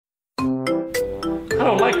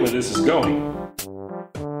don't like where this is going.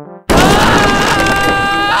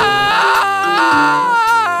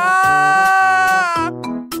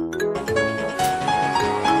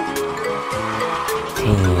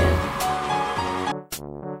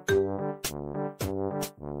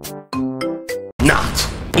 Not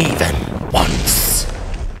even once.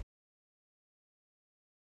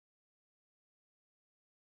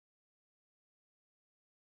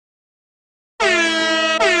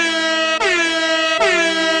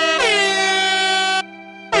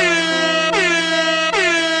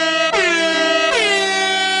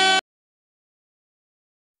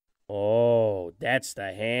 Oh, that's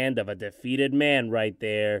the hand of a defeated man right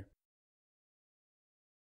there.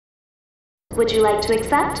 Would you like to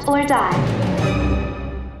accept or die?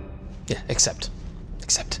 Yeah, accept.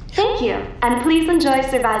 Accept. Thank you, and please enjoy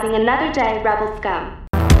surviving another day, Rebel Scum.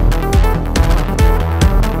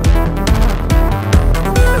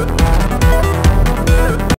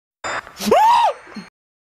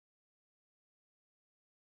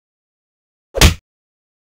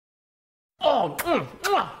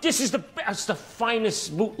 Oh, this is the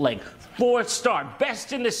finest bootleg. 4-star,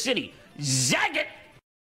 best in the city. Zag it!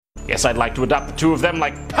 Guess I'd like to adopt the two of them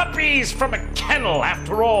like puppies from a kennel.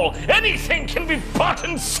 After all, anything can be bought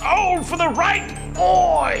and sold for the right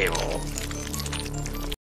oil.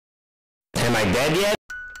 Am I dead yet?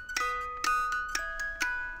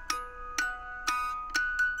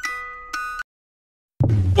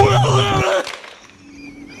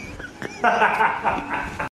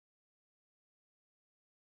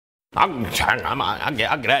 I'll get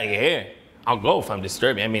out of here. I'll go if I'm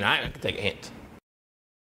disturbing. I mean, I can take a hint.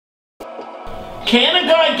 Can a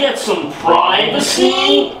guy get some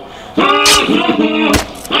privacy?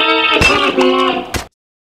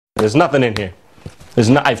 There's nothing in here.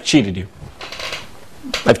 I've cheated you.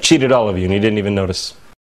 I've cheated all of you and you didn't even notice.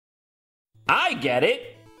 I get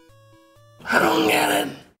it. I don't get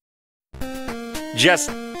it. Just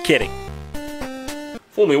kidding.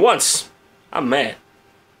 Fool me once, I'm mad.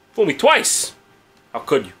 Fool me twice, how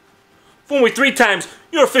could you? Fool me 3 times,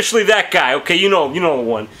 you're officially that guy, okay? You know the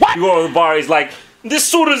one. What? You go to the bar, he's like, this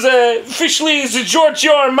suit is officially is a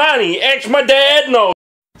Giorgio Armani. Ask my dad knows.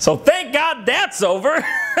 So thank God that's over.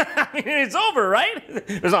 I mean, it's over, right?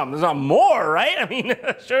 There's not more, right? I mean,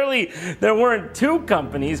 surely there weren't 2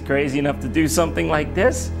 companies crazy enough to do something like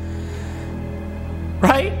this,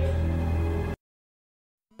 right?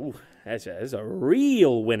 Ooh, that's a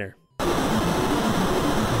real winner.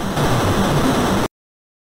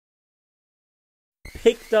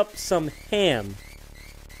 Picked up some ham.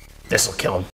 This'll kill him.